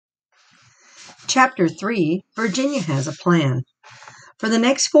Chapter 3 Virginia Has a Plan. For the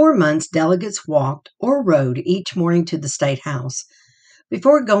next 4 months, delegates walked or rode each morning to the State House.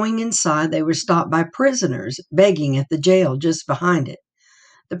 Before going inside, they were stopped by prisoners begging at the jail just behind it.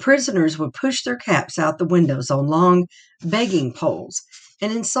 The prisoners would push their caps out the windows on long begging poles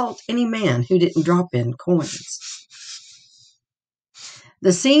and insult any man who didn't drop in coins.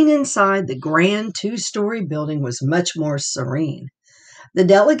 The scene inside the grand two-story building was much more serene. The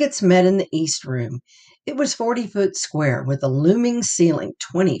delegates met in the East Room. It was 40 foot square with a looming ceiling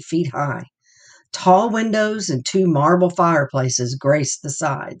 20 feet high. Tall windows and two marble fireplaces graced the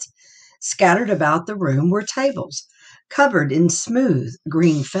sides. Scattered about the room were tables, covered in smooth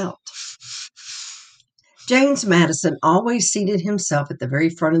green felt. James Madison always seated himself at the very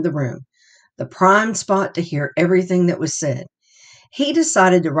front of the room, the prime spot to hear everything that was said. He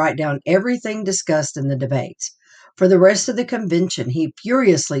decided to write down everything discussed in the debates. For the rest of the convention, he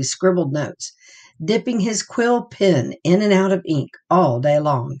furiously scribbled notes, dipping his quill pen in and out of ink all day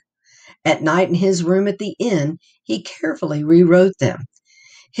long. At night in his room at the inn, he carefully rewrote them.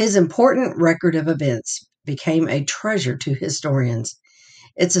 His important record of events became a treasure to historians.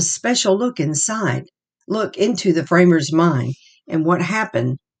 It's a special look into the framer's mind and what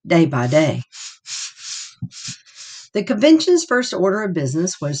happened day by day. The convention's first order of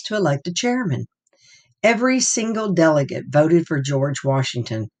business was to elect a chairman. Every single delegate voted for George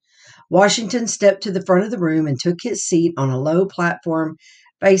Washington. Washington stepped to the front of the room and took his seat on a low platform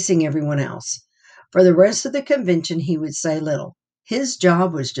facing everyone else. For the rest of the convention, he would say little. His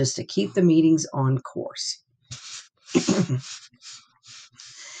job was just to keep the meetings on course.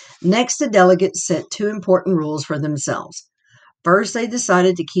 Next, the delegates set two important rules for themselves. First, they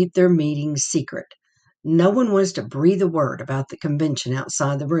decided to keep their meetings secret. No one was to breathe a word about the convention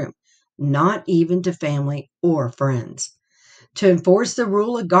outside the room, not even to family or friends. To enforce the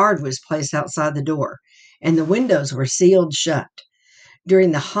rule, a guard was placed outside the door, and the windows were sealed shut.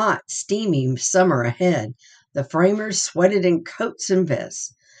 During the hot, steamy summer ahead, the framers sweated in coats and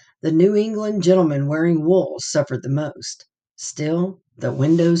vests. The New England gentlemen wearing wool suffered the most. Still, the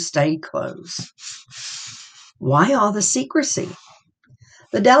windows stayed closed. Why all the secrecy?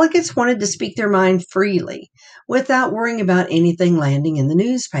 The delegates wanted to speak their mind freely, without worrying about anything landing in the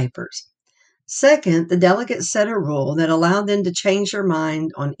newspapers. Second, the delegates set a rule that allowed them to change their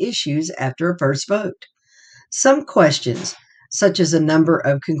mind on issues after a first vote. Some questions, such as a number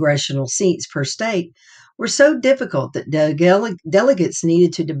of congressional seats per state, were so difficult that delegates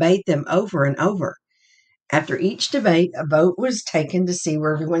needed to debate them over and over. After each debate, a vote was taken to see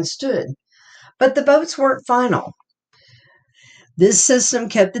where everyone stood, but the votes weren't final. This system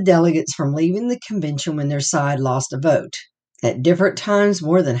kept the delegates from leaving the convention when their side lost a vote. At different times,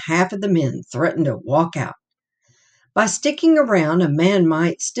 more than half of the men threatened to walk out. By sticking around, a man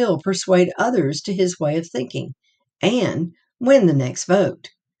might still persuade others to his way of thinking and win the next vote.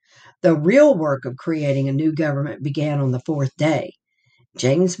 The real work of creating a new government began on the fourth day.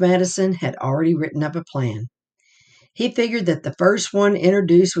 James Madison had already written up a plan. He figured that the first one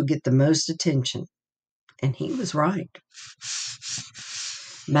introduced would get the most attention. And he was right.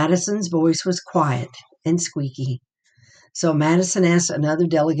 Madison's voice was quiet and squeaky. So Madison asked another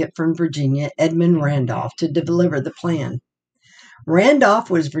delegate from Virginia, Edmund Randolph, to deliver the plan. Randolph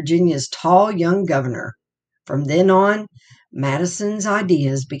was Virginia's tall young governor. From then on, Madison's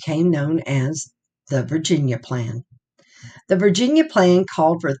ideas became known as the Virginia Plan. The Virginia Plan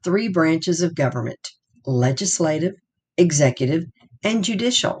called for 3 branches of government: legislative, executive, and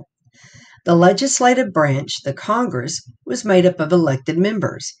judicial. The legislative branch, the Congress, was made up of elected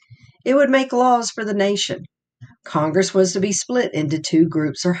members. It would make laws for the nation. Congress was to be split into 2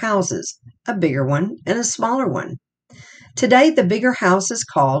 groups or houses, a bigger one and a smaller one. Today, the bigger house is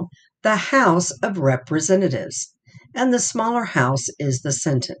called the House of Representatives, and the smaller house is the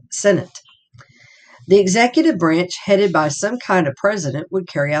Senate. The executive branch, headed by some kind of president, would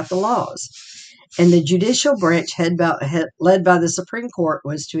carry out the laws, and the judicial branch, led by the Supreme Court,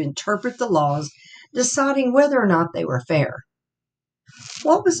 was to interpret the laws, deciding whether or not they were fair.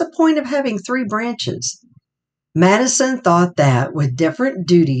 What was the point of having 3 branches? Madison thought that, with different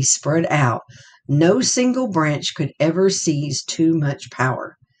duties spread out, no single branch could ever seize too much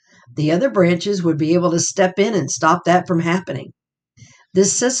power. The other branches would be able to step in and stop that from happening.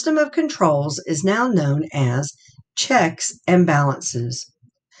 This system of controls is now known as checks and balances.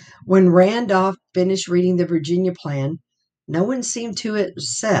 When Randolph finished reading the Virginia Plan, no one seemed too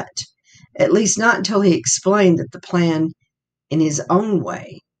upset, at least not until he explained that the plan in his own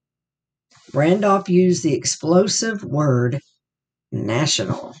way. Randolph used the explosive word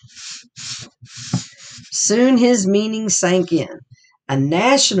national. Soon his meaning sank in. A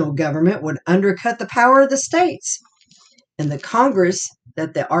national government would undercut the power of the states. In the Congress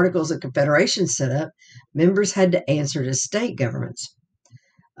that the Articles of Confederation set up, members had to answer to state governments.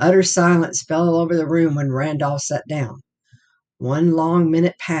 Utter silence fell all over the room when Randolph sat down. One long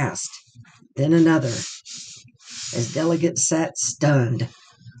minute passed, then another, as delegates sat stunned.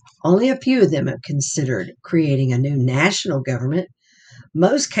 Only a few of them had considered creating a new national government.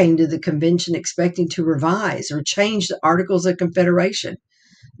 Most came to the convention expecting to revise or change the Articles of Confederation,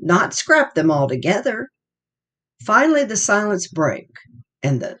 not scrap them altogether. Finally, the silence broke,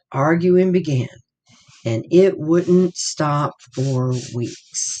 and the arguing began, and it wouldn't stop for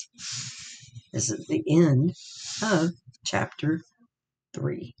weeks. This is the end of chapter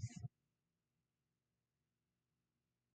 3.